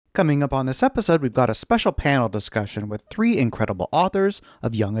Coming up on this episode, we've got a special panel discussion with 3 incredible authors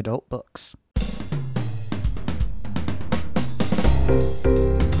of young adult books.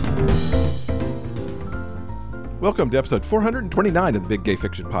 Welcome to episode 429 of the Big Gay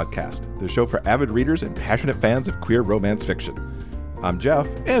Fiction Podcast, the show for avid readers and passionate fans of queer romance fiction. I'm Jeff,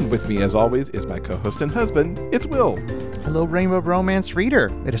 and with me as always is my co-host and husband, it's Will. Hello, Rainbow Romance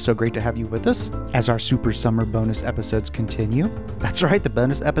reader. It is so great to have you with us as our super summer bonus episodes continue. That's right, the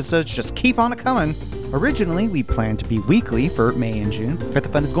bonus episodes just keep on coming. Originally, we planned to be weekly for May and June, but the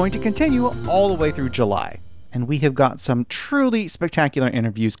fun is going to continue all the way through July. And we have got some truly spectacular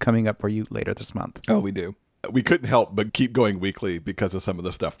interviews coming up for you later this month. Oh, we do. We couldn't help but keep going weekly because of some of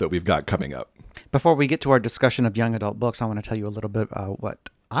the stuff that we've got coming up. Before we get to our discussion of young adult books, I want to tell you a little bit about what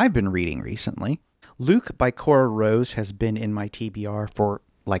I've been reading recently. Luke by Cora Rose has been in my TBR for,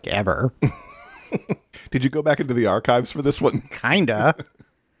 like, ever. Did you go back into the archives for this one? Kinda.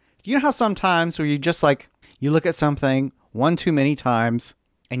 You know how sometimes where you just, like, you look at something one too many times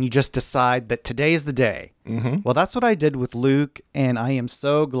and you just decide that today is the day? Mm-hmm. Well, that's what I did with Luke, and I am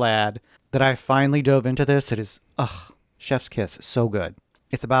so glad that I finally dove into this. It is, chef's kiss, so good.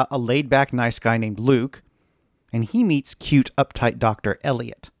 It's about a laid-back nice guy named Luke, and he meets cute, uptight Dr.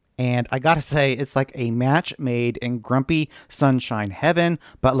 Elliot. And I gotta say, it's like a match made in grumpy sunshine heaven,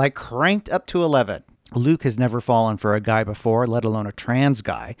 but like cranked up to 11. Luke has never fallen for a guy before, let alone a trans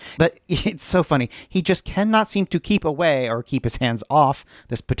guy. But it's so funny. He just cannot seem to keep away or keep his hands off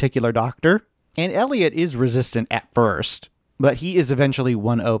this particular doctor. And Elliot is resistant at first, but he is eventually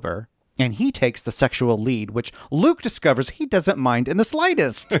won over. And he takes the sexual lead, which Luke discovers he doesn't mind in the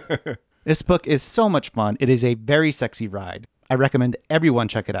slightest. This book is so much fun. It is a very sexy ride. I recommend everyone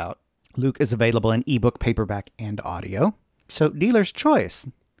check it out. Luke is available in ebook, paperback, and audio. So dealer's choice.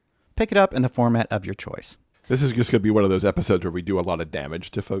 Pick it up in the format of your choice. This is just going to be one of those episodes where we do a lot of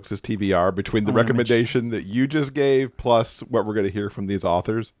damage to folks' TBR between the recommendation that you just gave plus what we're going to hear from these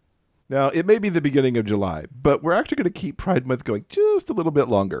authors. Now, it may be the beginning of July, but we're actually going to keep Pride Month going just a little bit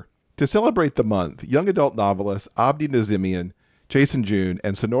longer. To celebrate the month, young adult novelists Abdi Nazemian, Jason June,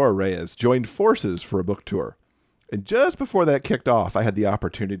 and Sonora Reyes joined forces for a book tour. And just before that kicked off, I had the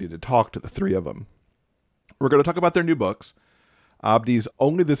opportunity to talk to the 3 of them. We're going to talk about their new books. Abdi's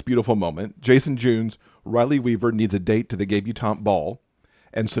Only This Beautiful Moment, Jason June's Riley Weaver Needs a Date to the Debutante Ball,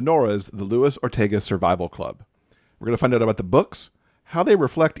 and Sonora's The Luis Ortega Survival Club. We're going to find out about the books, how they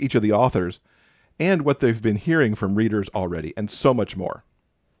reflect each of the authors, and what they've been hearing from readers already, and so much more.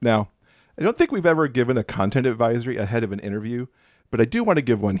 Now, I don't think we've ever given a content advisory ahead of an interview, but I do want to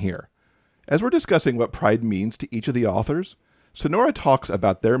give one here. As we're discussing what pride means to each of the authors, Sonora talks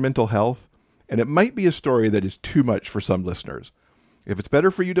about their mental health, and it might be a story that is too much for some listeners. If it's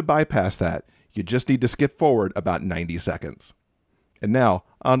better for you to bypass that, you just need to skip forward about 90 seconds. And now,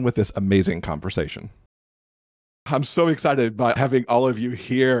 on with this amazing conversation. I'm so excited about having all of you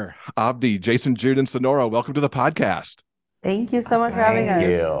here. Abdi, Jason, Jude, and Sonora, welcome to the podcast. Thank you so much for having us.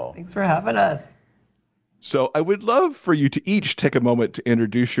 Thank you. Thanks for having us. So I would love for you to each take a moment to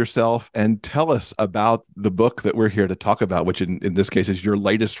introduce yourself and tell us about the book that we're here to talk about, which in this case is your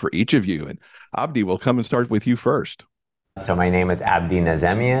latest for each of you. And Abdi, we'll come and start with you first. So my name is Abdi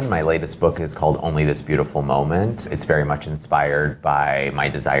Nazemian. My latest book is called Only This Beautiful Moment. It's very much inspired by my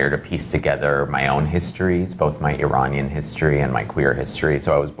desire to piece together my own histories, both my Iranian history and my queer history.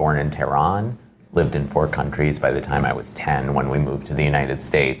 So I was born in Tehran, lived in 4 countries by the time I was 10 when we moved to the United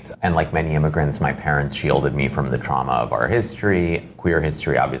States. And like many immigrants, my parents shielded me from the trauma of our history. Queer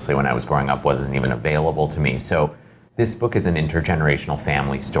history, obviously, when I was growing up, wasn't even available to me. So this book is an intergenerational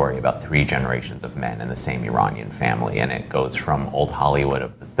family story about 3 generations of men in the same Iranian family. And it goes from old Hollywood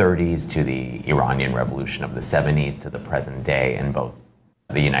of the 30s to the Iranian Revolution of the 70s to the present day in both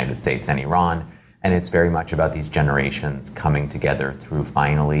the United States and Iran. And it's very much about these generations coming together through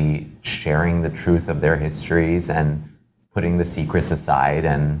finally sharing the truth of their histories and putting the secrets aside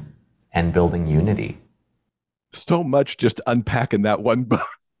and building unity. So much just to unpack in that one book.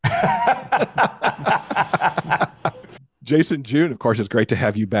 Jason June, of course, it's great to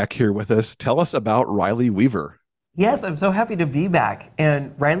have you back here with us. Tell us about Riley Weaver. Yes, I'm so happy to be back.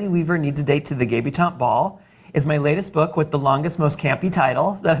 And Riley Weaver Needs a Date to the Debutante Ball is my latest book with the longest, most campy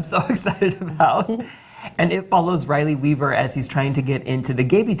title that I'm so excited about. And it follows Riley Weaver as he's trying to get into the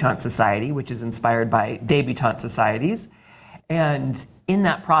Debutante Society, which is inspired by debutante societies. And in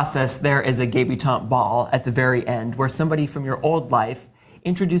that process, there is a debutante ball at the very end where somebody from your old life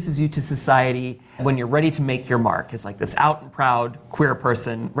introduces you to society when you're ready to make your mark. It's like this out and proud queer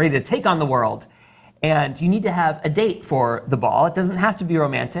person ready to take on the world. And you need to have a date for the ball. It doesn't have to be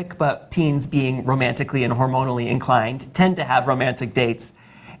romantic, but teens being romantically and hormonally inclined tend to have romantic dates.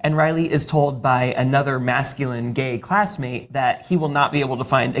 And Riley is told by another masculine gay classmate that he will not be able to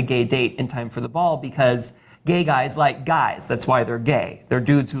find a gay date in time for the ball because gay guys like guys. That's why they're gay. They're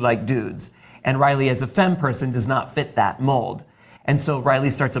dudes who like dudes. And Riley, as a femme person, does not fit that mold. And so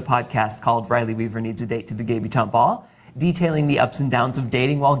Riley starts a podcast called Riley Weaver Needs a Date to the Debutante Ball, detailing the ups and downs of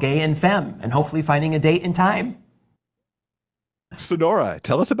dating while gay and femme, and hopefully finding a date in time. Sonora,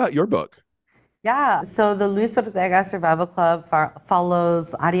 tell us about your book. Yeah, so the Luis Ortega Survival Club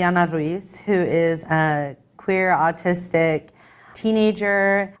follows Ariana Ruiz, who is a queer, autistic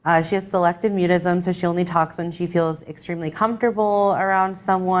teenager. She has selective mutism, so she only talks when she feels extremely comfortable around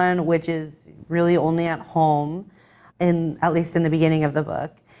someone, which is really only at home, at least in the beginning of the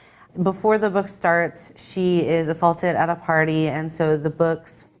book. Before the book starts, she is assaulted at a party, and so the book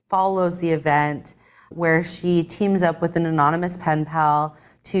follows the event where she teams up with an anonymous pen pal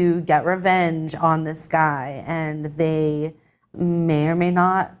to get revenge on this guy, and they may or may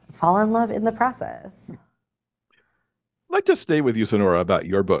not fall in love in the process. I'd like to stay with you, Sonora, about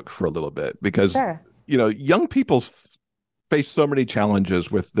your book for a little bit, because, Sure. Young people face so many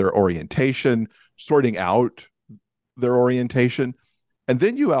challenges with their orientation, sorting out their orientation. And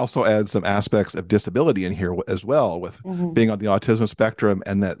then you also add some aspects of disability in here as well, with being on the autism spectrum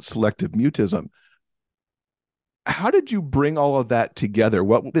and that selective mutism. How did you bring all of that together?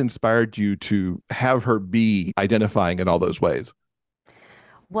 What inspired you to have her be identifying in all those ways?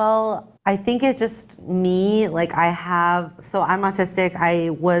 Well, I think it's just me. So I'm autistic.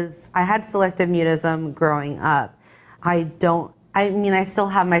 I had selective mutism growing up. I still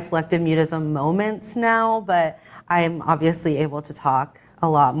have my selective mutism moments now, but I'm obviously able to talk a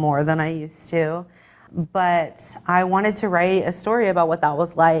lot more than I used to. But I wanted to write a story about what that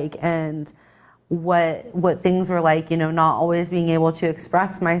was like and what things were like, not always being able to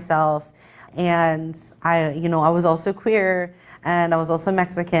express myself. And I was also queer, and I was also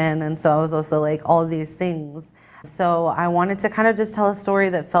Mexican, and so I was also like all of these things. So I wanted to kind of just tell a story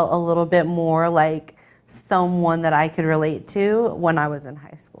that felt a little bit more like someone that I could relate to when I was in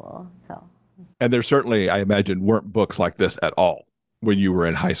high school. So. And there certainly, I imagine, weren't books like this at all when you were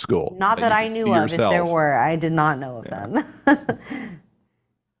in high school. Not that I knew of. If there were, I did not know of them.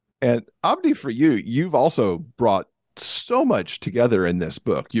 And Abdi, for you, you've also brought so much together in this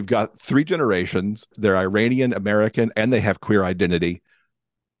book. You've got 3 generations. They're Iranian, American, and they have queer identity.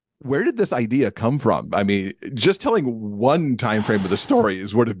 Where did this idea come from? I mean, just telling one time frame of the story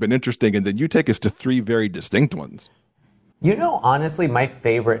would have been interesting, and then you take us to 3 very distinct ones. Honestly, my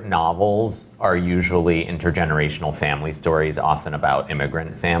favorite novels are usually intergenerational family stories, often about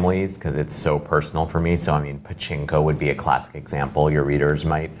immigrant families, because it's so personal for me. So, Pachinko would be a classic example your readers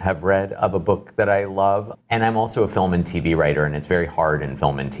might have read of a book that I love. And I'm also a film and TV writer, and it's very hard in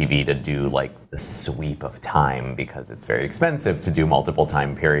film and TV to do the sweep of time because it's very expensive to do multiple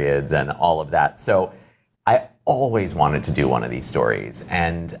time periods and all of that. So I always wanted to do one of these stories,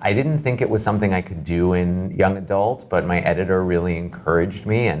 and I didn't think it was something I could do in young adult, but my editor really encouraged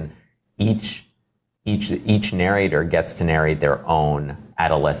me, and each narrator gets to narrate their own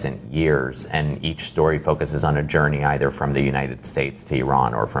adolescent years, and each story focuses on a journey either from the United States to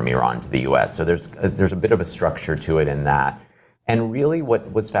Iran or from Iran to the US. So there's a bit of a structure to it in that. And really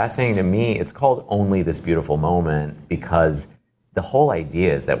what was fascinating to me, it's called Only This Beautiful Moment because the whole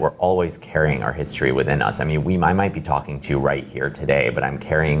idea is that we're always carrying our history within us. I might be talking to you right here today, but I'm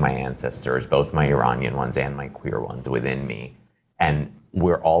carrying my ancestors, both my Iranian ones and my queer ones, within me. And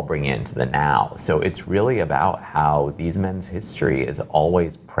we're all bringing it into the now. So it's really about how these men's history is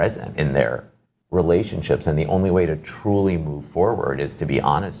always present in their relationships. And the only way to truly move forward is to be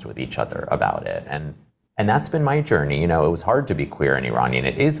honest with each other about it. And that's been my journey. It was hard to be queer and Iranian.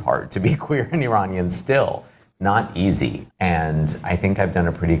 It is hard to be queer and Iranian still. Not easy. And I think I've done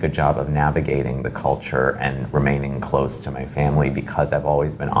a pretty good job of navigating the culture and remaining close to my family because I've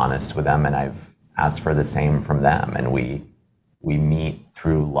always been honest with them and I've asked for the same from them. And we meet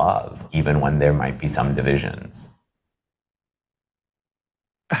through love, even when there might be some divisions.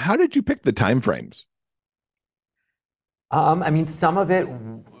 How did you pick the time frames? Some of it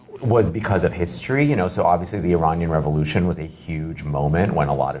was because of history, so obviously the Iranian Revolution was a huge moment when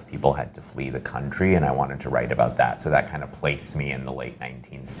a lot of people had to flee the country, and I wanted to write about that. So that kind of placed me in the late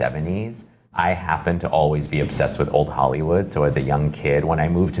 1970s. I happened to always be obsessed with old Hollywood. So as a young kid, when I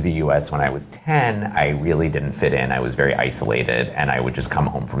moved to the US when I was 10, I really didn't fit in. I was very isolated, and I would just come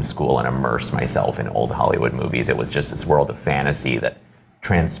home from school and immerse myself in old Hollywood movies. It was just this world of fantasy that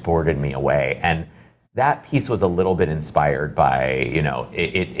transported me away. And that piece was a little bit inspired by,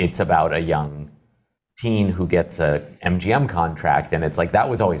 it's about a young teen who gets a MGM contract, and it's like, that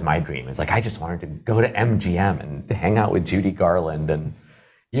was always my dream. It's like, I just wanted to go to MGM and hang out with Judy Garland and,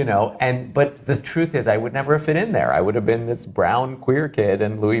 But the truth is I would never have fit in there. I would have been this brown queer kid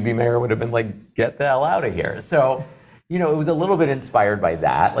and Louis B. Mayer would have been like, get the hell out of here. So, it was a little bit inspired by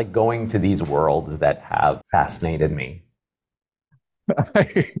that, like going to these worlds that have fascinated me.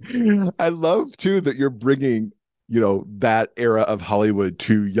 I love too that you're bringing, that era of Hollywood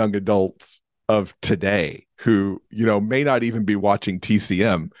to young adults of today who, may not even be watching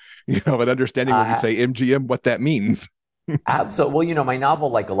TCM, but understanding when you say MGM, what that means. Absolutely. Well, my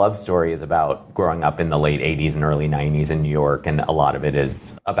novel, Like a Love Story, is about growing up in the late 80s and early 90s in New York. And a lot of it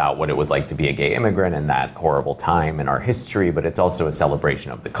is about what it was like to be a gay immigrant in that horrible time in our history. But it's also a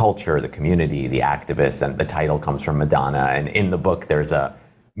celebration of the culture, the community, the activists. And the title comes from Madonna. And in the book, there's a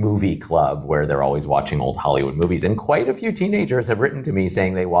movie club where they're always watching old Hollywood movies. And quite a few teenagers have written to me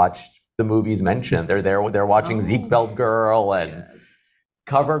saying they watched the movies mentioned. They're watching Ziegfeld Girl and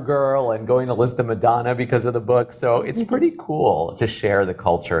Cover Girl and going to listen to Madonna because of the book. So it's pretty cool to share the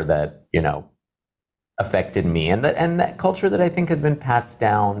culture that, affected me and that culture that I think has been passed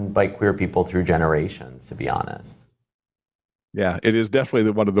down by queer people through generations, to be honest. Yeah, it is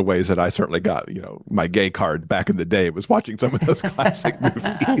definitely one of the ways that I certainly got, my gay card back in the day was watching some of those classic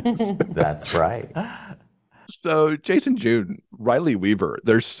movies. That's right. So Jason June, Riley Weaver,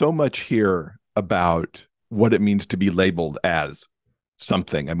 there's so much here about what it means to be labeled as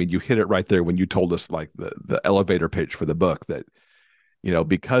something. I mean, you hit it right there when you told us like the elevator pitch for the book that,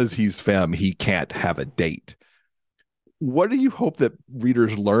 because he's femme, he can't have a date. What do you hope that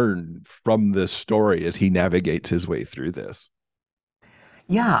readers learn from this story as he navigates his way through this?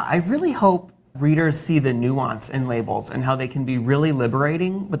 Yeah, I really hope readers see the nuance in labels and how they can be really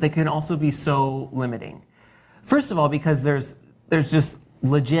liberating, but they can also be so limiting. First of all, because there's just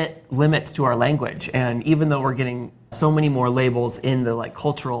legit limits to our language. And even though we're getting so many more labels in the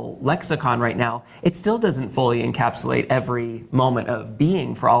cultural lexicon right now, it still doesn't fully encapsulate every moment of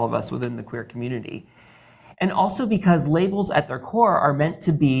being for all of us within the queer community. And also because labels at their core are meant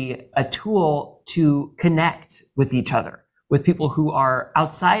to be a tool to connect with each other, with people who are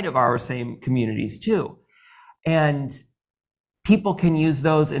outside of our same communities too. And people can use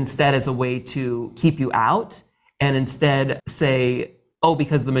those instead as a way to keep you out and instead say, oh,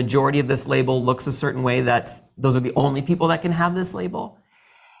 because the majority of this label looks a certain way, those are the only people that can have this label.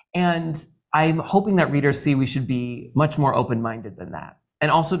 And I'm hoping that readers see we should be much more open-minded than that.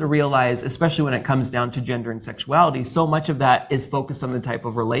 And also to realize, especially when it comes down to gender and sexuality, so much of that is focused on the type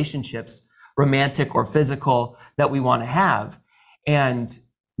of relationships, romantic or physical, that we want to have. And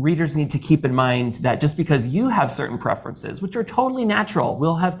readers need to keep in mind that just because you have certain preferences, which are totally natural,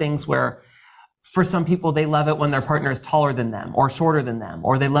 we'll have things where for some people, they love it when their partner is taller than them or shorter than them,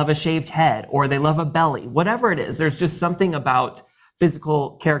 or they love a shaved head, or they love a belly, whatever it is. There's just something about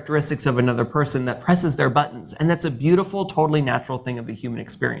physical characteristics of another person that presses their buttons. And that's a beautiful, totally natural thing of the human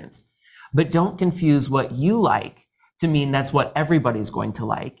experience. But don't confuse what you like to mean that's what everybody's going to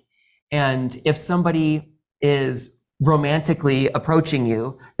like. And if somebody is romantically approaching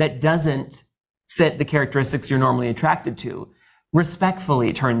you that doesn't fit the characteristics you're normally attracted to,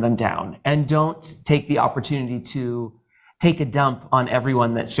 respectfully turn them down and don't take the opportunity to take a dump on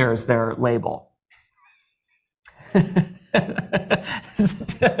everyone that shares their label.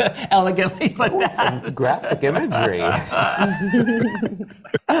 Elegantly put that. Some graphic imagery.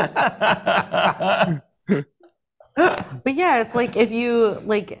 But yeah, it's like if you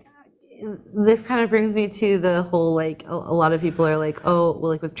this kind of brings me to the whole a lot of people are like, oh,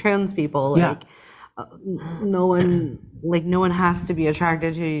 well, with trans people, no one has to be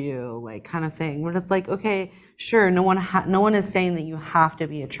attracted to you, kind of thing. But it's like, okay, sure, no one is saying that you have to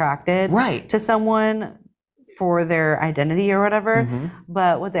be attracted to someone for their identity or whatever. Mm-hmm.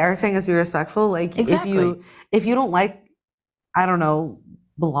 But what they are saying is be respectful. Exactly. if you don't like, I don't know,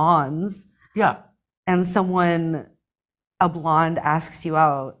 blondes. Yeah. And a blonde asks you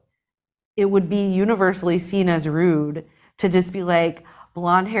out, it would be universally seen as rude to just be like,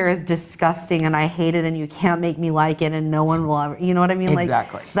 blonde hair is disgusting and I hate it and you can't make me like it and no one will ever, you know what I mean?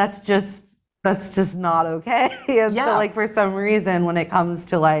 Exactly. That's just not okay. And so for some reason when it comes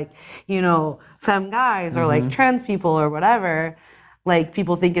to femme guys or trans people or whatever,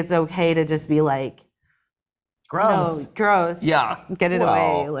 people think it's okay to just be like, gross. No, gross. Yeah. Get it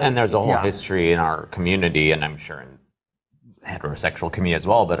away. And there's a whole history in our community, and I'm sure in heterosexual community as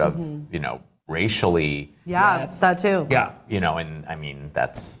well, but of, racially. Yeah, yes. That too. Yeah. And I mean,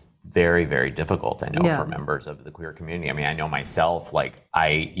 that's very, very difficult, I know, for members of the queer community. I mean, I know myself,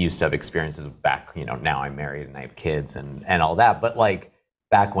 I used to have experiences back, now I'm married and I have kids and all that, but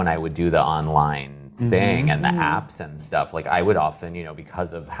back when I would do the online thing and the apps and stuff, like I would often,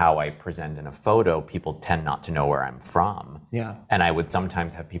 because of how I present in a photo, people tend not to know where I'm from. Yeah. And I would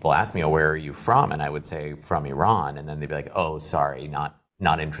sometimes have people ask me, oh, where are you from? And I would say, from Iran. And then they'd be like, oh, sorry, not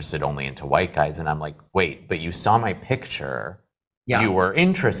interested, only into white guys. And I'm like, wait, but you saw my picture. Yeah. You were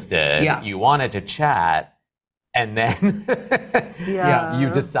interested. Yeah. You wanted to chat. And then you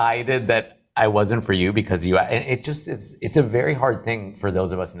decided that I wasn't for you because and it just is, it's a very hard thing for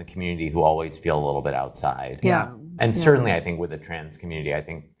those of us in the community who always feel a little bit outside. Yeah. And certainly I think with the trans community, I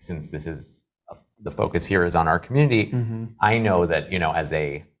think since this is, the focus here is on our community, I know that,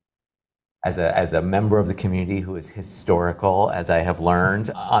 as a member of the community who is historical, as I have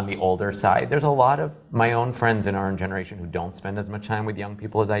learned on the older side, there's a lot of my own friends in our own generation who don't spend as much time with young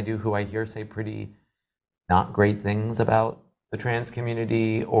people as I do, who I hear say pretty not great things about the trans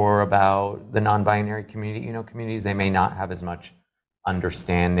community or about the non-binary community, communities they may not have as much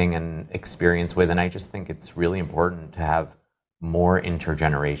understanding and experience with. And I just think it's really important to have more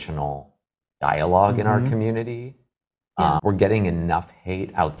intergenerational dialogue in our community. We're getting enough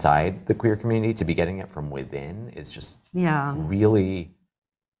hate outside the queer community to be getting it from within is just really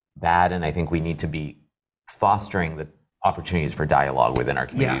bad. And I think we need to be fostering the opportunities for dialogue within our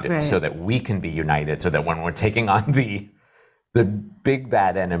community so that we can be united, so that when we're taking on the big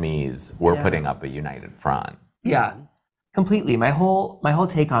bad enemies, we're putting up a united front. Yeah, completely. My whole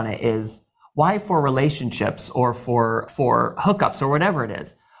take on it is, why for relationships or for hookups or whatever it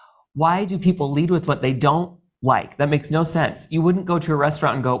is, why do people lead with what they don't like? That makes no sense. You wouldn't go to a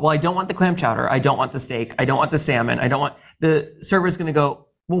restaurant and go, well, I don't want the clam chowder, I don't want the steak, I don't want the salmon, I don't want... The server's gonna go,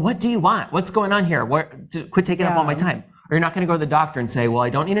 well, what do you want? What's going on here? Quit taking up all my time. Or you're not going to go to the doctor and say, well, I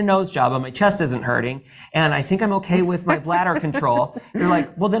don't need a nose job, but my chest isn't hurting, and I think I'm okay with my bladder control. You're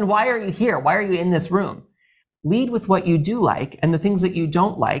like, well, then why are you here? Why are you in this room? Lead with what you do like, and the things that you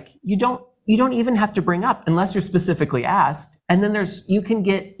don't like, you don't even have to bring up unless you're specifically asked. And then you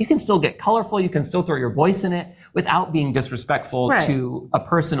can still get colorful, you can still throw your voice in it without being disrespectful to a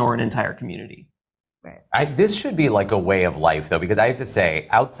person or an entire community. Right. This should be like a way of life, though, because I have to say,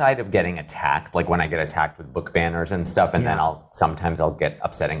 outside of getting attacked, like when I get attacked with book banners and stuff, and then sometimes I'll get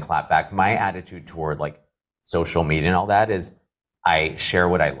upset and clap back. My attitude toward like social media and all that is, I share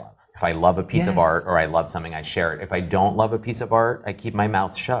what I love. If I love a piece of art or I love something, I share it. If I don't love a piece of art, I keep my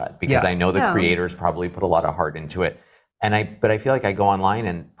mouth shut because I know the creators probably put a lot of heart into it. But I feel like I go online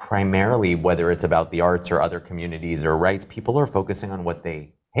and primarily, whether it's about the arts or other communities or rights, people are focusing on what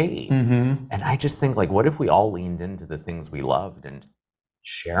they hate. And I just think, like, what if we all leaned into the things we loved and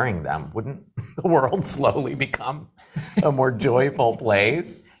sharing them? Wouldn't the world slowly become a more joyful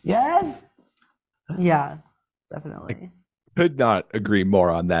place? Yes. Yeah, definitely. Could not agree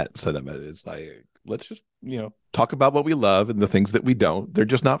more on that sentiment. It's like, let's just, talk about what we love and the things that we don't. They're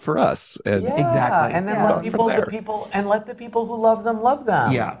just not for us. And Exactly. And then let the people who love them love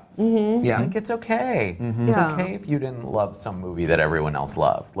them. Yeah. I think it's okay. It's okay if you didn't love some movie that everyone else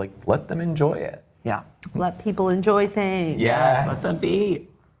loved. Like, let them enjoy it. Yeah. Let people enjoy things. Yes, let them be.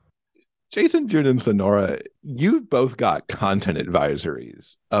 Jason, June, and Sonora, you've both got content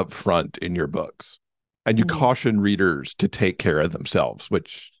advisories up front in your books. And you caution readers to take care of themselves,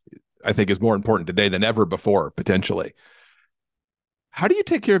 which I think is more important today than ever before, potentially. How do you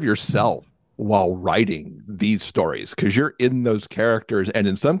take care of yourself while writing these stories? Because you're in those characters, and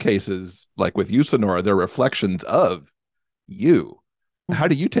in some cases, like with you, Sonora, they're reflections of you. How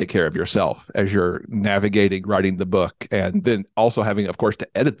do you take care of yourself as you're navigating writing the book, and then also having, of course,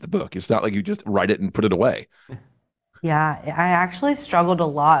 to edit the book? It's not like you just write it and put it away. Yeah, I actually struggled a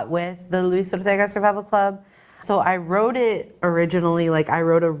lot with the Luis Ortega Survival Club. So I wrote it originally, I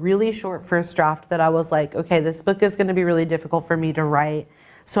wrote a really short first draft that I was like, okay, this book is going to be really difficult for me to write.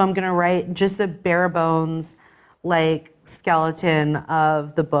 So I'm going to write just the bare bones, skeleton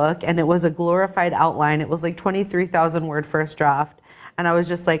of the book. And it was a glorified outline. It was 23,000 word first draft. And I was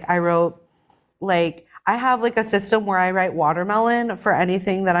just I wrote, I have a system where I write watermelon for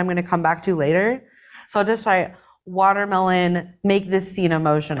anything that I'm going to come back to later. So I'll just write, watermelon, make this scene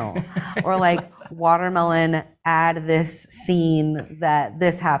emotional, or watermelon, add this scene that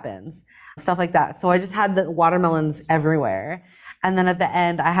this happens, stuff like that. So I just had the watermelons everywhere. And then at the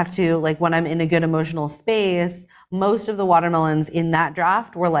end, I have to, when I'm in a good emotional space, most of the watermelons in that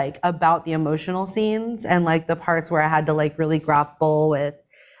draft were about the emotional scenes and the parts where I had to really grapple with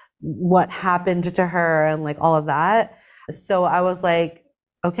what happened to her and all of that. So I was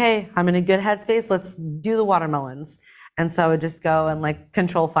okay, I'm in a good headspace, let's do the watermelons. And so I would just go and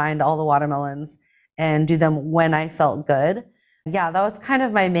control find all the watermelons and do them when I felt good. Yeah, that was kind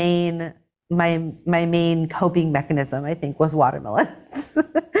of my main my main coping mechanism, I think, was watermelons.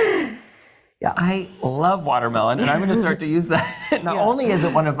 Yeah. I love watermelon, and I'm going to start to use that. Not only is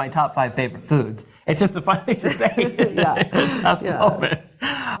it one of my top 5 favorite foods, it's just a fun thing to say in a tough moment.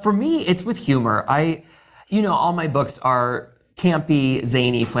 For me, it's with humor. All my books are campy,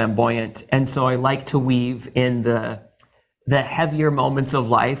 zany, flamboyant, and so I like to weave in the heavier moments of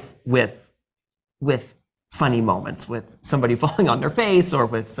life with funny moments, with somebody falling on their face or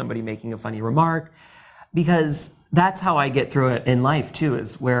with somebody making a funny remark, because that's how I get through it in life too,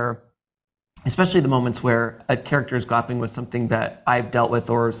 is where, especially the moments where a character is grappling with something that I've dealt with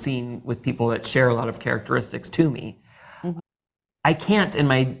or seen with people that share a lot of characteristics to me. Mm-hmm. I can't, in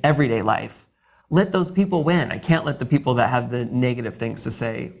my everyday life, let those people win. I can't let the people that have the negative things to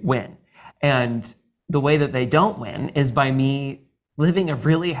say win. And the way that they don't win is by me living a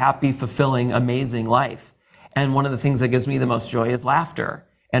really happy, fulfilling, amazing life. And one of the things that gives me the most joy is laughter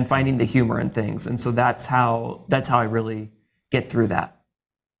and finding the humor in things. And so that's how I really get through that.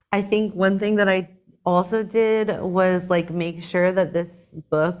 I think one thing that I also did was like make sure that this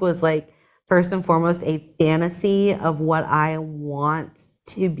book was like first and foremost a fantasy of what I want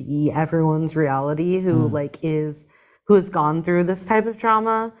to be everyone's reality who has gone through this type of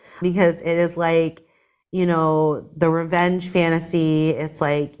trauma, because it is like, the revenge fantasy. It's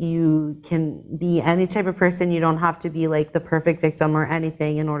like you can be any type of person. You don't have to be like the perfect victim or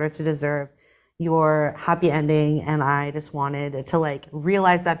anything in order to deserve your happy ending. And I just wanted to like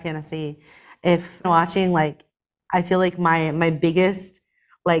realize that fantasy. If watching, like, I feel like my biggest,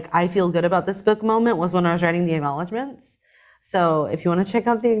 like, I feel good about this book moment was when I was writing the acknowledgments. So if you want to check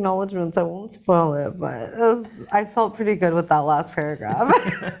out the acknowledgments, I won't spoil it, but I felt pretty good with that last paragraph.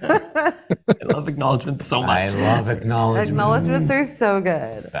 I love acknowledgments so much. I love acknowledgments. Acknowledgments are so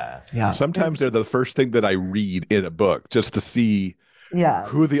good. Best. Yeah. Sometimes they're the first thing that I read in a book, just to see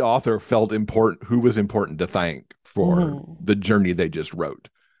who the author felt important, who was important to thank for the journey they just wrote.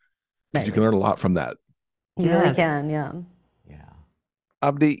 Nice. You can learn a lot from that. You really can, yeah.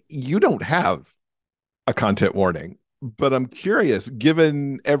 Abdi, you don't have a content warning, but I'm curious,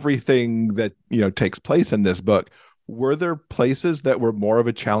 given everything that takes place in this book, were there places that were more of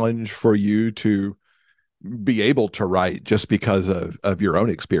a challenge for you to be able to write just because of your own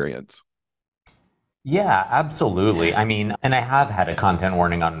experience? Yeah, absolutely. I mean, and I have had a content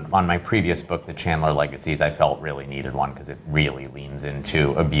warning on my previous book, The Chandler Legacies. I felt really needed one because it really leans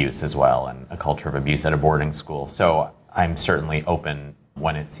into abuse as well, and a culture of abuse at a boarding school. So I'm certainly open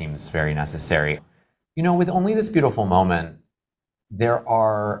when it seems very necessary. With Only This Beautiful Moment, there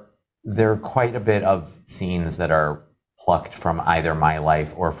are quite a bit of scenes that are plucked from either my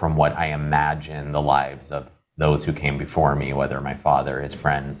life or from what I imagine the lives of those who came before me, whether my father, his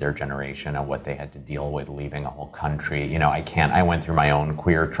friends, their generation, and what they had to deal with leaving a whole country. I went through my own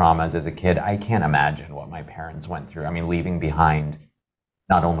queer traumas as a kid. I can't imagine what my parents went through. I mean, leaving behind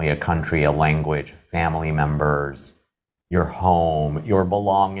not only a country, a language, family members, your home, your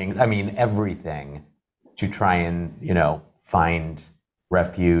belongings, I mean, everything, to try and, find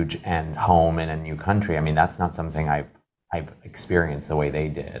refuge and home in a new country. I mean, that's not something I've experienced the way they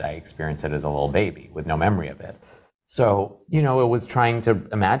did. I experienced it as a little baby with no memory of it. So, it was trying to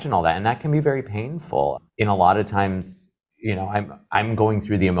imagine all that, and that can be very painful. In a lot of times, I'm going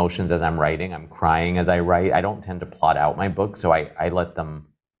through the emotions as I'm writing. I'm crying as I write. I don't tend to plot out my book, so I let them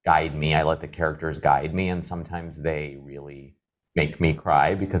guide me. I let the characters guide me, and sometimes they really make me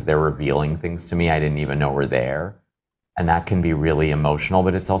cry because they're revealing things to me I didn't even know were there. And that can be really emotional,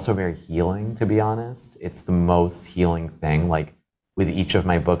 but it's also very healing, to be honest. It's the most healing thing. Like with each of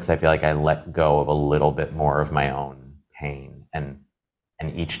my books, I feel like I let go of a little bit more of my own pain. And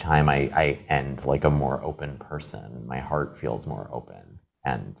each time I end like a more open person. My heart feels more open.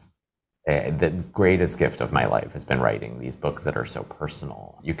 And the greatest gift of my life has been writing these books that are so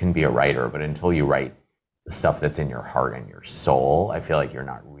personal. You can be a writer, but until you write the stuff that's in your heart and your soul, I feel like you're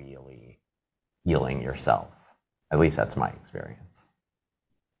not really healing yourself. At least that's my experience.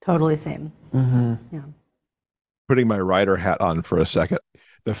 Totally same. Mm-hmm. Yeah. Putting my writer hat on for a second,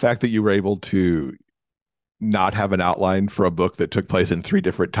 the fact that you were able to not have an outline for a book that took place in 3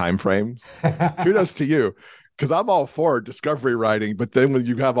 different time frames, kudos to you. Because I'm all for discovery writing, but then when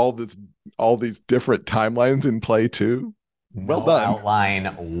you have all these different timelines in play too, well done. No outline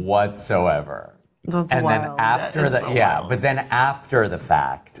whatsoever. That's and wild. then after but then after the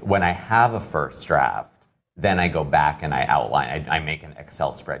fact, when I have a first draft, then I go back and I outline. I make an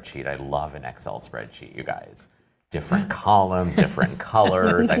Excel spreadsheet. I love an Excel spreadsheet, you guys. Different columns, different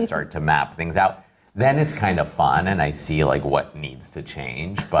colors. I start to map things out. then it's kind of fun and I see like what needs to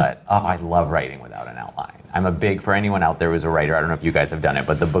change. But I love writing without an outline. I'm a big, for anyone out there who's a writer, I don't know if you guys have done it,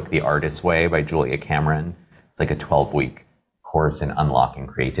 but the book The Artist's Way by Julia Cameron, it's like a 12-week course in unlocking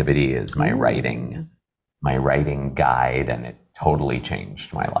creativity, is my writing guide, and it totally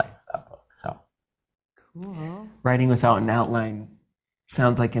changed my life, that book. So Cool. Writing without an outline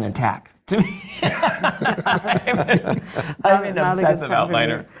sounds like an attack to me. I'm an Not a good obsessive time for me.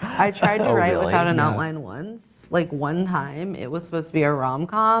 outliner. I tried to Oh, write really? without an Yeah. outline once. Like one time, it was supposed to be a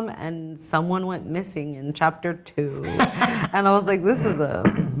rom-com, and someone went missing in chapter 2, and I was like, "This is a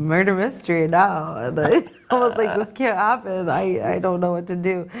murder mystery now," and I was like, "This can't happen. I don't know what to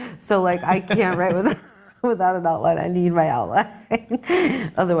do." So like, I can't write without an outline. I need my outline,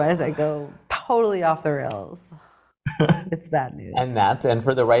 otherwise I go totally off the rails. It's bad news. and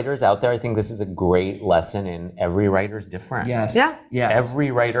for the writers out there, I think this is a great lesson in every writer's different. Yes. Yeah. Yes.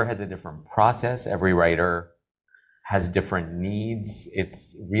 Every writer has a different process. Every writer has different needs.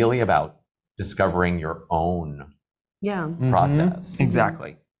 It's really about discovering your own Yeah. process.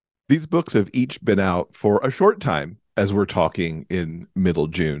 Exactly. These books have each been out for a short time as we're talking in middle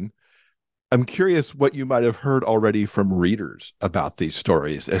June. I'm curious what you might have heard already from readers about these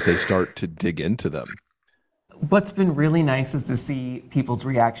stories as they start to dig into them. What's been really nice is to see people's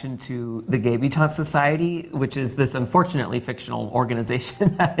reaction to the Gabutante Society, which is this unfortunately fictional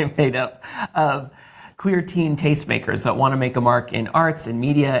organization that I made up of queer teen tastemakers that want to make a mark in arts, in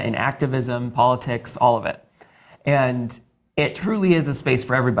media, in activism, politics, all of it. And it truly is a space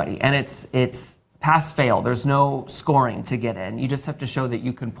for everybody. And it's pass fail. There's no scoring to get in. You just have to show that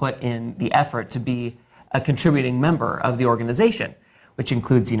you can put in the effort to be a contributing member of the organization, which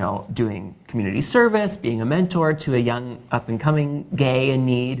includes, doing community service, being a mentor to a young up-and-coming gay in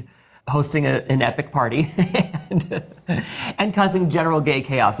need, hosting an epic party, and causing general gay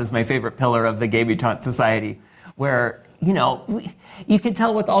chaos is my favorite pillar of the Gabutante Society, where, you can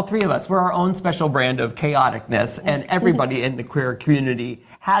tell with all three of us, we're our own special brand of chaoticness, and everybody in the queer community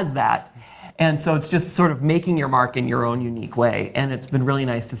has that. And so it's just sort of making your mark in your own unique way. And it's been really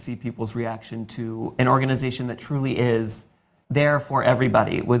nice to see people's reaction to an organization that truly is there for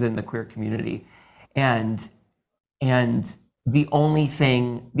everybody within the queer community. And the only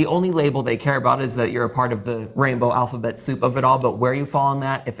label they care about is that you're a part of the rainbow alphabet soup of it all, but where you fall in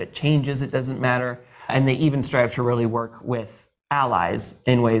that, if it changes, it doesn't matter. And they even strive to really work with allies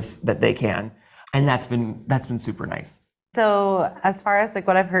in ways that they can. And that's been super nice. So as far as like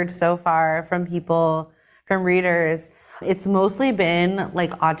what I've heard so far from people, from readers, it's mostly been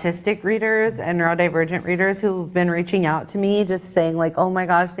like autistic readers and neurodivergent readers who've been reaching out to me, just saying like, "Oh my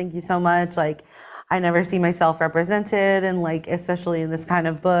gosh, thank you so much. Like, I never see myself represented, and like, especially in this kind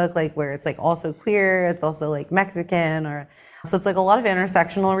of book, like where it's like also queer, it's also like Mexican, or so it's like a lot of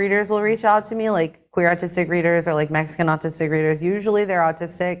intersectional readers will reach out to me, like queer autistic readers or like Mexican autistic readers. Usually they're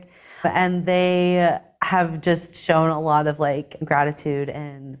autistic, and they have just shown a lot of like gratitude,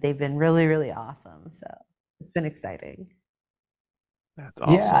 and they've been really, really awesome. So it's been exciting. That's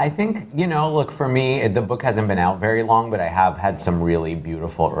awesome. Yeah, I think, look, for me, the book hasn't been out very long, but I have had some really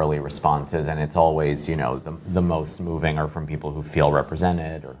beautiful early responses, and it's always, the most moving are from people who feel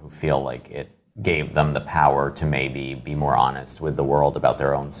represented or who feel like it gave them the power to maybe be more honest with the world about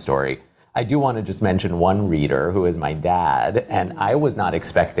their own story. I do want to just mention one reader who is my dad, and I was not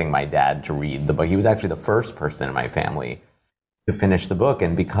expecting my dad to read the book. He was actually the first person in my family to finish the book,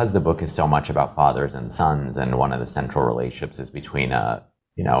 and because the book is so much about fathers and sons, and one of the central relationships is between a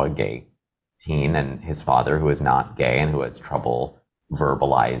gay teen and his father who is not gay and who has trouble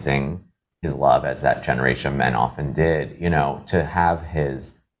verbalizing his love, as that generation of men often did, to have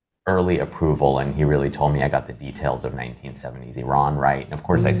his early approval. And he really told me I got the details of 1970s Iran right. And of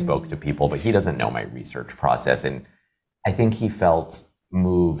course I spoke to people, but he doesn't know my research process. And I think he felt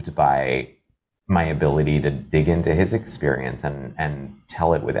moved by my ability to dig into his experience and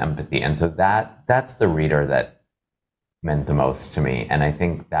tell it with empathy. And so that's the reader that meant the most to me. And I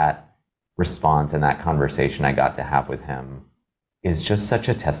think that response and that conversation I got to have with him is just such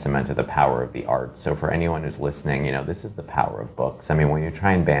a testament to the power of the arts. So for anyone who's listening, this is the power of books. I mean, when you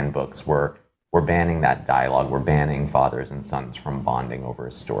try and ban books, we're banning that dialogue. We're banning fathers and sons from bonding over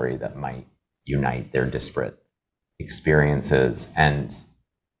a story that might unite their disparate experiences. And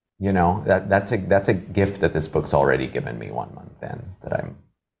that's a gift that this book's already given me 1 month in, that I'm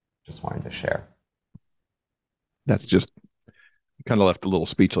just wanting to share. That's just kind of left a little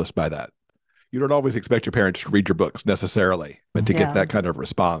speechless by that. You don't always expect your parents to read your books necessarily, but to get that kind of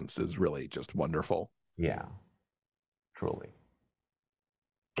response is really just wonderful. Yeah, truly.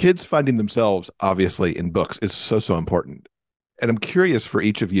 Kids finding themselves, obviously, in books is so important. And I'm curious for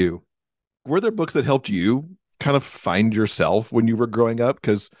each of you, Were there books that helped you kind of find yourself when you were growing up?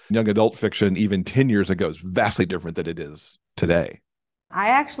 Because young adult fiction, even 10 years ago, is vastly different than it is today. I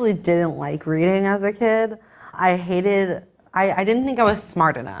actually didn't like reading as a kid. I didn't think I was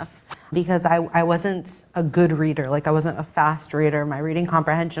smart enough because I wasn't a good reader. Like, I wasn't a fast reader. My reading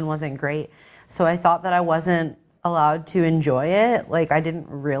comprehension wasn't great. So I thought that I wasn't allowed to enjoy it. Like, I didn't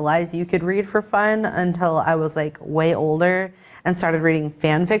realize you could read for fun until I was like way older and started reading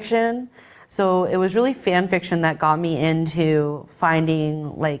fan fiction. So it was really fan fiction that got me into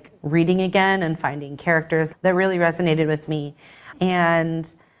finding, like, reading again and finding characters that really resonated with me.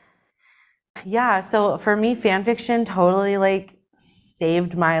 And yeah, so for me, fan fiction totally like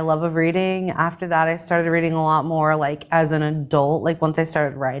saved my love of reading. After that, I started reading a lot more like as an adult, like once I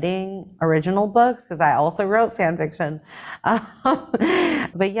started writing original books, because I also wrote fan fiction.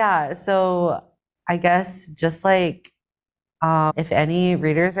 But yeah, so I guess just like, if any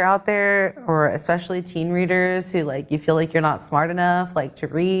readers are out there, or especially teen readers who like you feel like you're not smart enough like to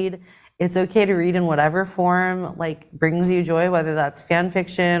read, it's okay to read in whatever form like brings you joy, whether that's fan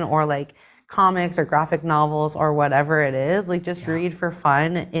fiction or like comics or graphic novels or whatever it is. Like, just read for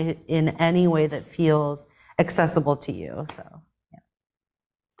fun in any way that feels accessible to you. So yeah.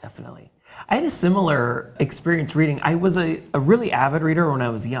 Definitely. I had a similar experience reading. I was a really avid reader when I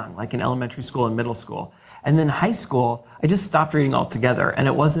was young, like in elementary school and middle school. And then high school, I just stopped reading altogether. And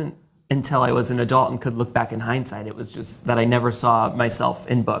it wasn't until I was an adult and could look back in hindsight, it was just that I never saw myself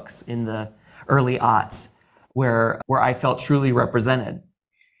in books in the early aughts where I felt truly represented.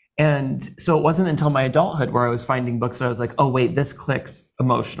 And so it wasn't until my adulthood where I was finding books that I was like, oh wait, this clicks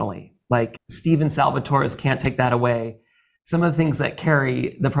emotionally. Like Stephen Salvatore's Can't Take That Away. Some of the things that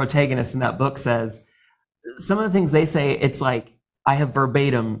Carrie, the protagonist in that book, says, some of the things they say, it's like I have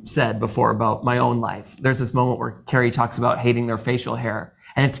verbatim said before about my own life. There's this moment where Carrie talks about hating their facial hair.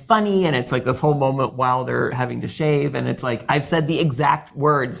 And it's funny, and it's like this whole moment while they're having to shave. And it's like, I've said the exact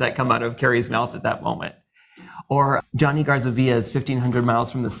words that come out of Carrie's mouth at that moment. Or Johnny Garzavia's 1500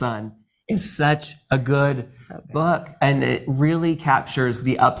 Miles from the Sun is such a good book. And it really captures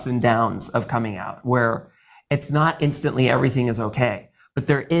the ups and downs of coming out, where it's not instantly everything is okay, but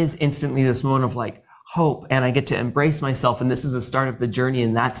there is instantly this moment of like hope, and I get to embrace myself, and this is the start of the journey,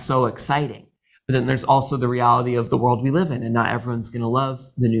 and that's so exciting. But then there's also the reality of the world we live in, and not everyone's going to love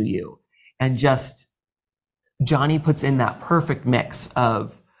the new you. And just Johnny puts in that perfect mix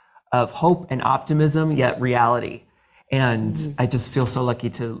of hope and optimism, yet reality. And I just feel so lucky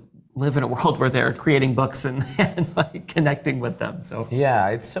to live in a world where they're creating books and like connecting with them. So yeah,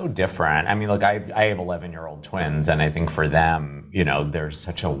 it's so different. I mean, look, I have 11-year-old twins, and I think for them, you know, there's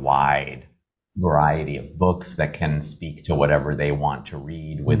such a wide variety of books that can speak to whatever they want to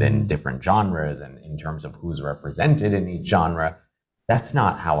read within different genres, and in terms of who's represented in each genre. That's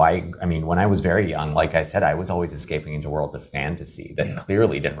not how I mean, when I was very young, like I said, I was always escaping into worlds of fantasy that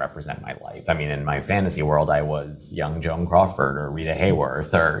clearly didn't represent my life. I mean, in my fantasy world, I was young Joan Crawford or Rita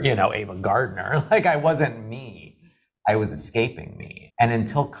Hayworth or, you know, Ava Gardner. Like, I wasn't me. I was escaping me. And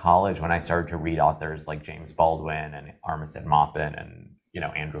until college, when I started to read authors like James Baldwin and Armistead Maupin and, you know,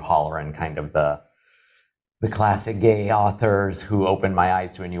 Andrew Holleran, kind of the classic gay authors who opened my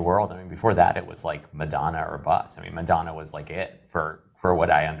eyes to a new world. I mean, before that, it was like Madonna or bust. I mean, Madonna was like it for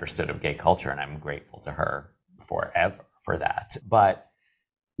what I understood of gay culture, and I'm grateful to her forever for that. But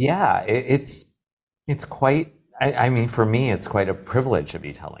yeah, it's quite, I mean, for me, it's quite a privilege to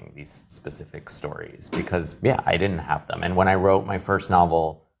be telling these specific stories because, yeah, I didn't have them. And when I wrote my first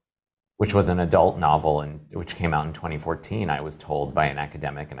novel, which was an adult novel and which came out in 2014, I was told by an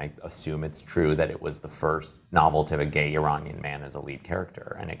academic, and I assume it's true, that it was the first novel to have a gay Iranian man as a lead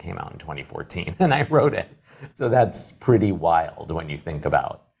character, and it came out in 2014, and I wrote it. So that's pretty wild when you think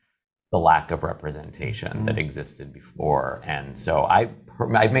about the lack of representation that existed before. And so I've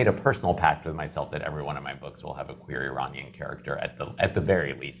made a personal pact with myself that every one of my books will have a queer Iranian character at the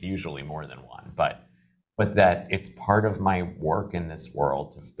very least, usually more than one, but that it's part of my work in this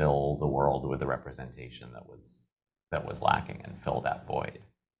world to fill the world with the representation that was lacking and fill that void.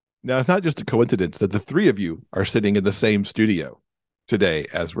 Now, it's not just a coincidence that the three of you are sitting in the same studio today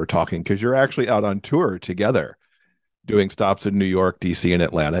as we're talking, because you're actually out on tour together, doing stops in New York, DC, and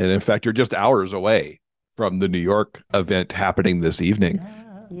Atlanta. And in fact, you're just hours away from the New York event happening this evening.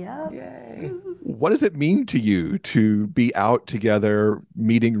 Yeah. yay. What does it mean to you to be out together,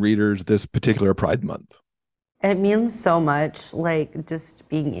 meeting readers this particular Pride Month? It means so much, like just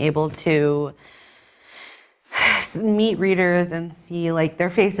being able to meet readers and see like their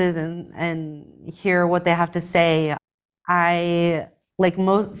faces and hear what they have to say. I like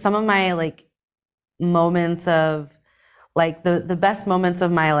some of my like moments of like the best moments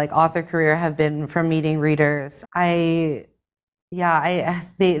of my like author career have been from meeting readers. They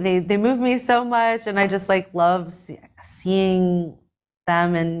move me so much, and I just like love seeing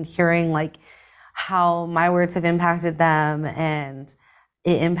them and hearing like how my words have impacted them, and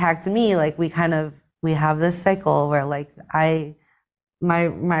it impacts me. Like we have this cycle where like my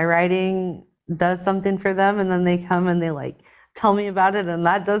writing does something for them, and then they come and they like tell me about it, and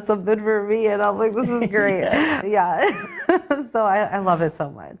that does something for me, and I'm like, this is great. Yeah. So I love it so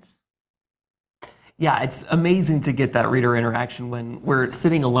much. Yeah, it's amazing to get that reader interaction when we're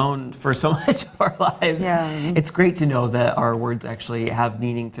sitting alone for so much of our lives. Yeah. It's great to know that our words actually have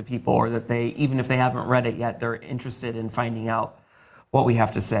meaning to people, or that they, even if they haven't read it yet, they're interested in finding out what we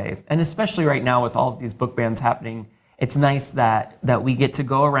have to say. And especially right now with all of these book bans happening, it's nice that we get to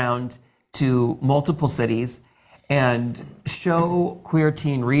go around to multiple cities and show queer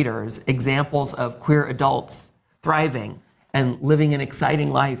teen readers examples of queer adults thriving and living an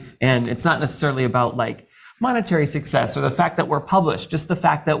exciting life. And it's not necessarily about like monetary success or the fact that we're published, just the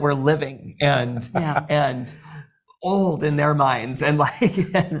fact that we're living and old in their minds and like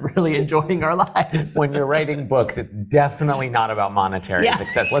and really enjoying our lives. When you're writing books, it's definitely not about monetary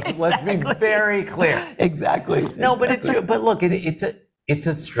success. Let's be very clear. Exactly. No, but it's true. But look, it's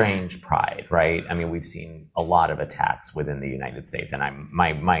a strange pride, right? I mean, we've seen a lot of attacks within the United States, and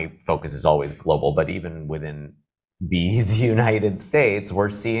my focus is always global, but even within these United States, we're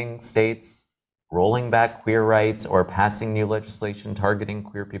seeing states rolling back queer rights or passing new legislation targeting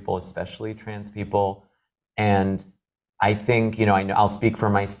queer people, especially trans people. And I think, I'll speak for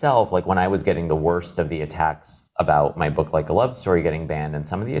myself, like when I was getting the worst of the attacks about my book, Like a Love Story, getting banned, and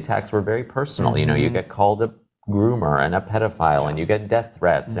some of the attacks were very personal. Mm-hmm. You get called a groomer and a pedophile, and you get death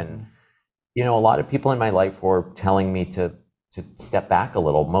threats. Mm-hmm. And, a lot of people in my life were telling me to step back a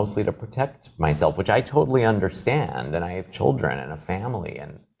little, mostly to protect myself, which I totally understand. And I have children and a family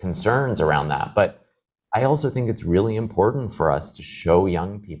and concerns around that. But I also think it's really important for us to show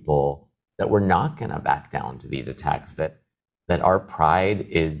young people that we're not going to back down to these attacks, that our pride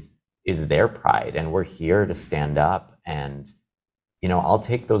is their pride, and we're here to stand up. And, I'll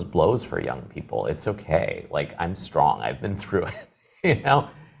take those blows for young people. It's okay. Like, I'm strong. I've been through it,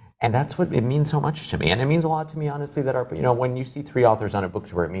 And that's what it means so much to me. And it means a lot to me, honestly, that when you see 3 authors on a book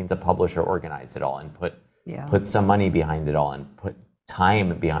tour, it means a publisher organized it all and put some money behind it all and put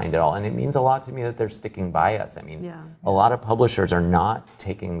time behind it all. And it means a lot to me that they're sticking by us. I mean, a lot of publishers are not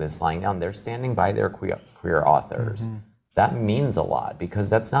taking this lying down. They're standing by their queer authors. Mm-hmm. That means a lot,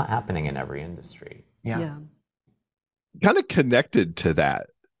 because that's not happening in every industry. Yeah. Kind of connected to that,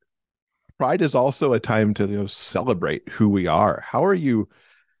 Pride is also a time to celebrate who we are. How are you,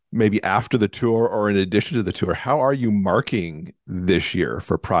 maybe after the tour or in addition to the tour, how are you marking this year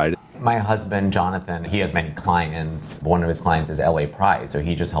for Pride? My husband, Jonathan, he has many clients. One of his clients is LA Pride, so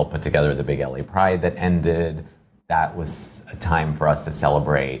he just helped put together the big LA Pride that ended. That was a time for us to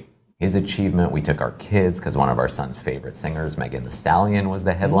celebrate his achievement. We took our kids, because one of our son's favorite singers, Megan Thee Stallion, was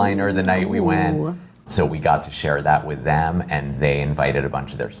the headliner the night we went. So we got to share that with them, and they invited a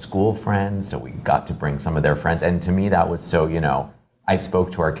bunch of their school friends, so we got to bring some of their friends. And to me, that was so, I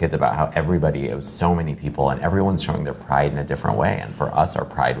spoke to our kids about how it was so many people, and everyone's showing their pride in a different way. And for us, our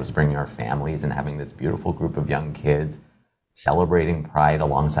pride was bringing our families and having this beautiful group of young kids celebrating Pride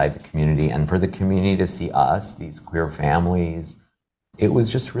alongside the community, and for the community to see us, these queer families. It was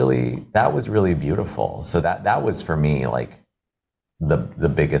just that was really beautiful. So that was for me, like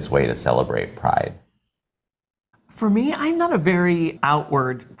the biggest way to celebrate Pride. For me, I'm not a very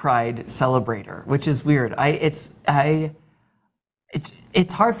outward Pride celebrator, which is weird. It's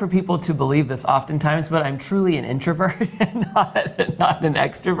hard for people to believe this oftentimes, but I'm truly an introvert and not an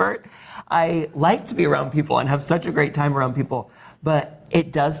extrovert. I like to be around people and have such a great time around people, but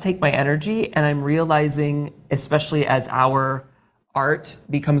it does take my energy, and I'm realizing, especially as our art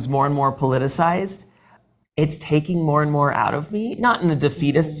becomes more and more politicized, it's taking more and more out of me, not in a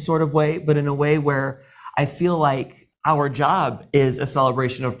defeatist sort of way, but in a way where I feel like our job is a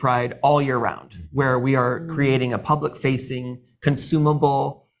celebration of Pride all year round, where we are creating a public-facing,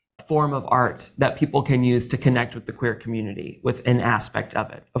 consumable form of art that people can use to connect with the queer community with an aspect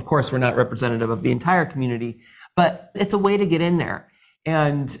of it. Of course, we're not representative of the entire community, but it's a way to get in there.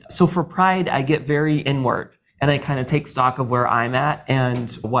 And so for Pride, I get very inward, and I kind of take stock of where I'm at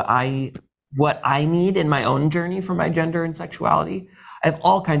and what I need in my own journey for my gender and sexuality. I have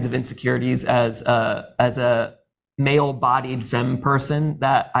all kinds of insecurities as a male-bodied femme person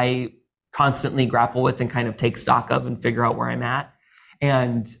that I constantly grapple with and kind of take stock of and figure out where I'm at.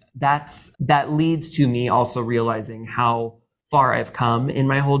 And that leads to me also realizing how far I've come in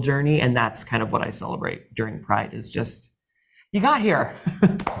my whole journey. And that's kind of what I celebrate during Pride, is just You got here.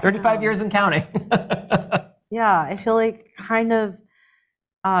 35 years and counting. Yeah, I feel like kind of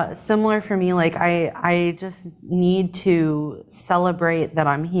similar for me. Like I just need to celebrate that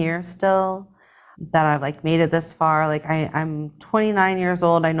I'm here still, that I've like made it this far. Like I'm 29 years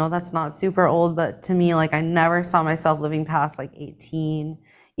old. I know that's not super old, but to me, like I never saw myself living past like 18,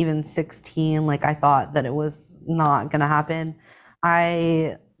 even 16. Like I thought that it was not gonna happen.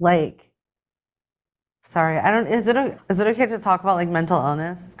 I like, sorry, I don't, is it okay to talk about like mental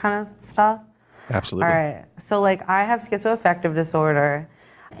illness kind of stuff? Absolutely. All right. So like I have schizoaffective disorder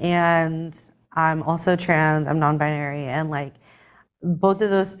and I'm also trans, I'm non-binary, and like both of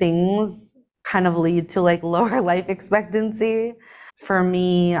those things kind of lead to like lower life expectancy. For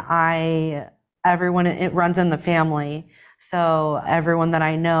me, everyone, it runs in the family. So everyone that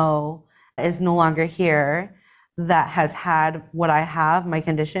I know is no longer here that has had what I have, my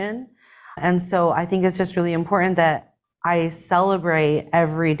condition. And so I think it's just really important that I celebrate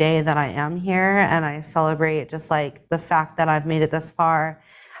every day that I am here, and I celebrate just like the fact that I've made it this far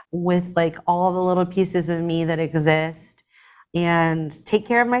with like all the little pieces of me that exist, and take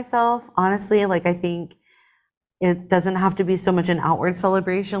care of myself. Honestly, like I think it doesn't have to be so much an outward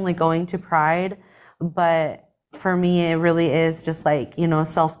celebration like going to Pride, but for me it really is just like, you know,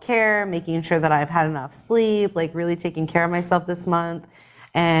 self-care, making sure that I've had enough sleep, like really taking care of myself this month,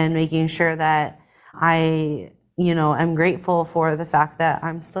 and making sure that I, you know, I'm grateful for the fact that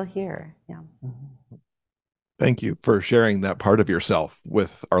I'm still here. Yeah. Thank you for sharing that part of yourself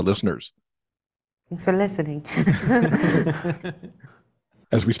with our listeners. Thanks for listening.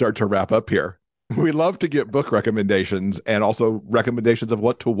 As we start to wrap up here, we love to get book recommendations and also recommendations of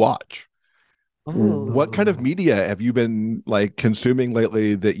what to watch. Ooh. What kind of media have you been like consuming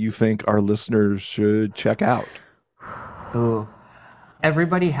lately that you think our listeners should check out? Ooh.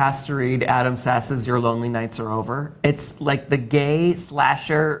 Everybody has to read Adam Sass's Your Lonely Nights Are Over. It's like the gay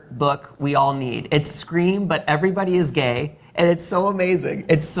slasher book we all need. It's Scream, but everybody is gay, and it's so amazing.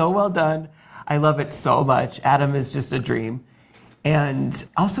 It's so well done. I love it so much. Adam is just a dream. And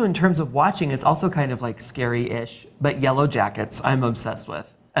also in terms of watching, it's also kind of like scary-ish, but Yellow Jackets I'm obsessed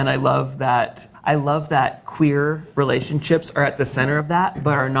with. And I love that queer relationships are at the center of that,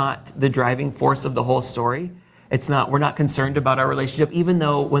 but are not the driving force of the whole story. We're not concerned about our relationship, even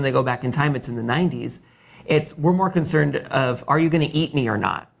though when they go back in time, it's in the 90s. We're more concerned of, are you going to eat me or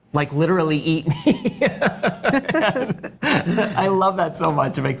not? Like literally eat me. I love that so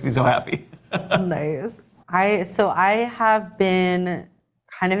much. It makes me so happy. Nice. I have been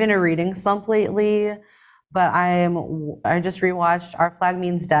kind of in a reading slump lately, but I just rewatched Our Flag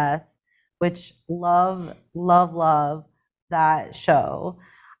Means Death, which love that show.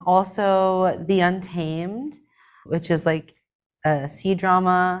 Also The Untamed, which is like a sea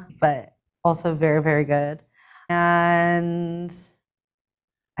drama, but also very, very good. And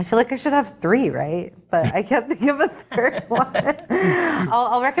I feel like I should have 3, right? But I can't think of a third one.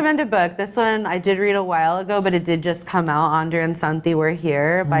 I'll recommend a book. This one I did read a while ago, but it did just come out. Andre and Santi Were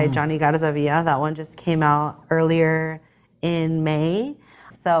Here by Johnny Garzavia. That one just came out earlier in May.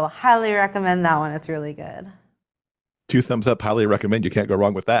 So highly recommend that one. It's really good. 2 thumbs up, highly recommend. You can't go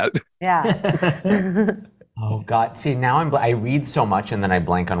wrong with that. Yeah. Oh God! See, now I read so much and then I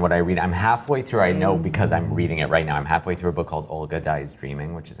blank on what I read. I'm halfway through. I know because I'm reading it right now. I'm halfway through a book called Olga Dies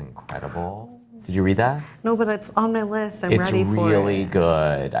Dreaming, which is incredible. Did you read that? No, but it's on my list. I'm It's ready for it. It's really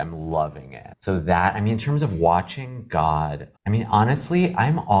good. I'm loving it. So that, in terms of watching, God, honestly,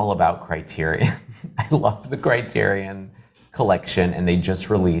 I'm all about Criterion. I love the Criterion collection, and they just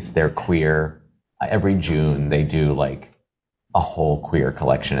released their queer. Every June, they do like a whole queer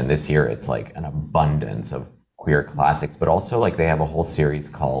collection, and this year it's like an abundance of queer classics, but also like they have a whole series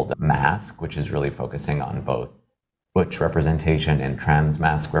called Mask, which is really focusing on both butch representation and trans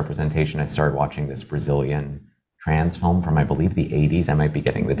mask representation. I started watching this Brazilian trans film from, I believe, the 80s. I might be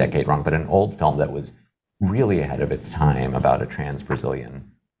getting the decade wrong, but an old film that was really ahead of its time about a trans Brazilian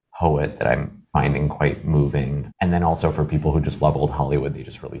poet that I'm finding quite moving. And then also for people who just love old Hollywood, they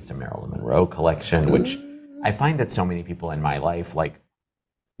just released a Marilyn Monroe collection, which I find that so many people in my life like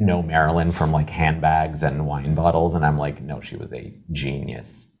know Marilyn from like handbags and wine bottles, and I'm like, no, she was a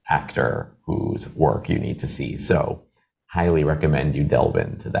genius actor whose work you need to see. So highly recommend you delve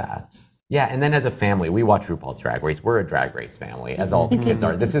into that. Yeah, and then as a family, we watch RuPaul's Drag Race. We're a Drag Race family, as all the kids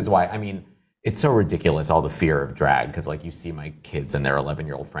are. This is why, it's so ridiculous, all the fear of drag, because like you see my kids and their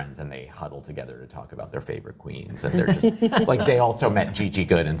 11-year-old friends, and they huddle together to talk about their favorite queens, and they're just like, they also met Gigi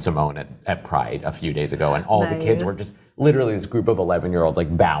Goode and Simone at Pride a few days ago, and all the kids were just literally this group of 11-year-olds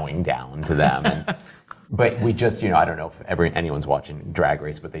like bowing down to them, and But we just, I don't know if anyone's watching Drag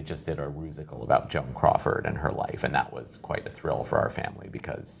Race, but they just did a musical about Joan Crawford and her life, and that was quite a thrill for our family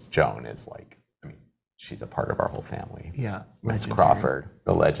because Joan is she's a part of our whole family. Yeah. Miss Crawford,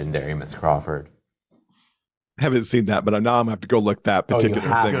 the legendary Miss Crawford. I haven't seen that, but now I'm going to have to go look that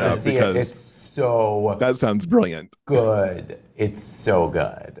particular thing up because it's so that sounds brilliant. Good. It's so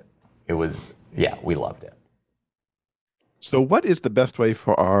good. It was, we loved it. So what is the best way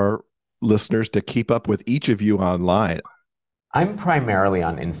for our listeners to keep up with each of you online? I'm primarily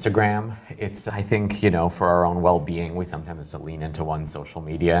on Instagram. I think, for our own well-being, we sometimes have to lean into one social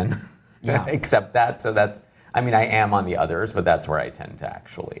media and accept that. So I am on the others, but that's where I tend to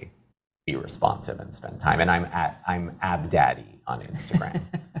actually be responsive and spend time. And I'm Abdaddy on Instagram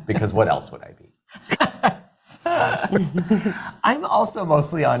because what else would I be? I'm also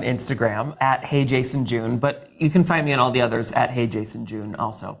mostly on Instagram at HeyJasonJune, but you can find me on all the others at HeyJasonJune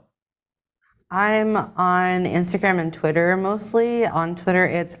also. I'm on Instagram and Twitter mostly. On Twitter,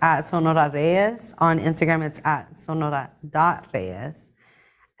 it's at Sonora Reyes. On Instagram, it's at sonora.reyes.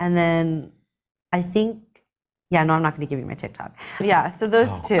 And then I think, I'm not going to give you my TikTok. Yeah, so those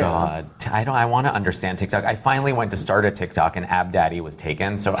two. Oh, God. I want to understand TikTok. I finally went to start a TikTok and Abdaddy was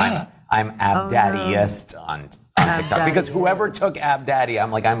taken, so I'm Abdaddyist on TikTok. Because whoever took Abdaddy,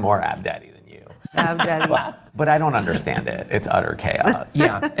 I'm more Abdaddy than you. Abdaddy. But I don't understand it. It's utter chaos.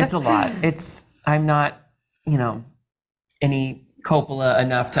 Yeah, it's a lot. I'm not, any Coppola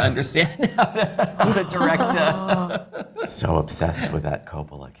enough to understand how to direct So obsessed with that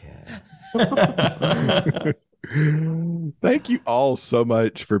Coppola kid. Thank you all so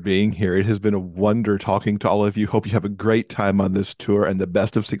much for being here. It has been a wonder talking to all of you. Hope you have a great time on this tour and the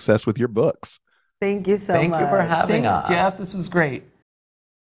best of success with your books. Thank you so much. Thank you for having us. Thanks, Jeff. This was great.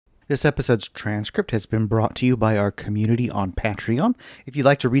 This episode's transcript has been brought to you by our community on Patreon. If you'd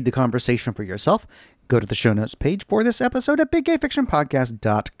like to read the conversation for yourself, go to the show notes page for this episode at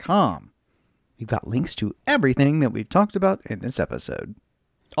biggayfictionpodcast.com. We've got links to everything that we've talked about in this episode.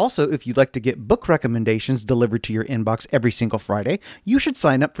 Also, if you'd like to get book recommendations delivered to your inbox every single Friday, you should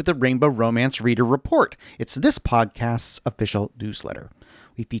sign up for the Rainbow Romance Reader Report. It's this podcast's official newsletter.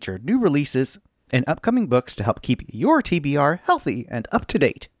 We feature new releases and upcoming books to help keep your TBR healthy and up to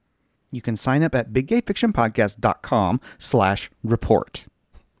date. You can sign up at biggayfictionpodcast.com/report.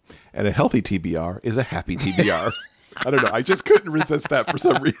 And a healthy TBR is a happy TBR. I don't know. I just couldn't resist that for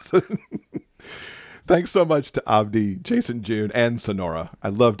some reason. Thanks so much to Abdi, Jason June, and Sonora. I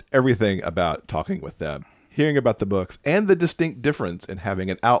loved everything about talking with them, hearing about the books, and the distinct difference in having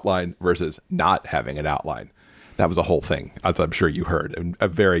an outline versus not having an outline. That was a whole thing, as I'm sure you heard, and a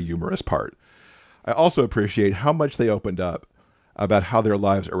very humorous part. I also appreciate how much they opened up about how their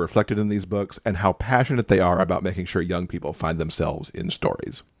lives are reflected in these books and how passionate they are about making sure young people find themselves in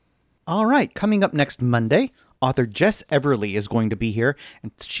stories. All right, coming up next Monday, author Jess Everly is going to be here,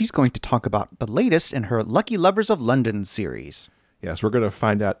 and she's going to talk about the latest in her Lucky Lovers of London series. Yes, we're going to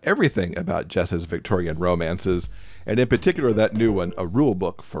find out everything about Jess's Victorian romances, and in particular that new one, A Rule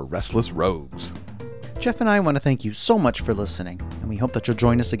Book for Restless Rogues. Jeff and I want to thank you so much for listening, and we hope that you'll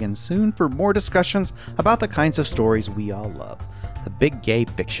join us again soon for more discussions about the kinds of stories we all love, the big gay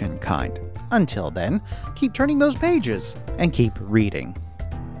fiction kind. Until then, keep turning those pages and keep reading.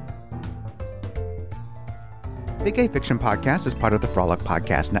 Big Gay Fiction Podcast is part of the Frolic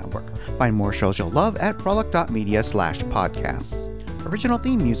Podcast Network. Find more shows you'll love at frolic.media/podcasts. Original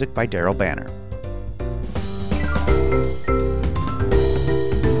theme music by Daryl Banner.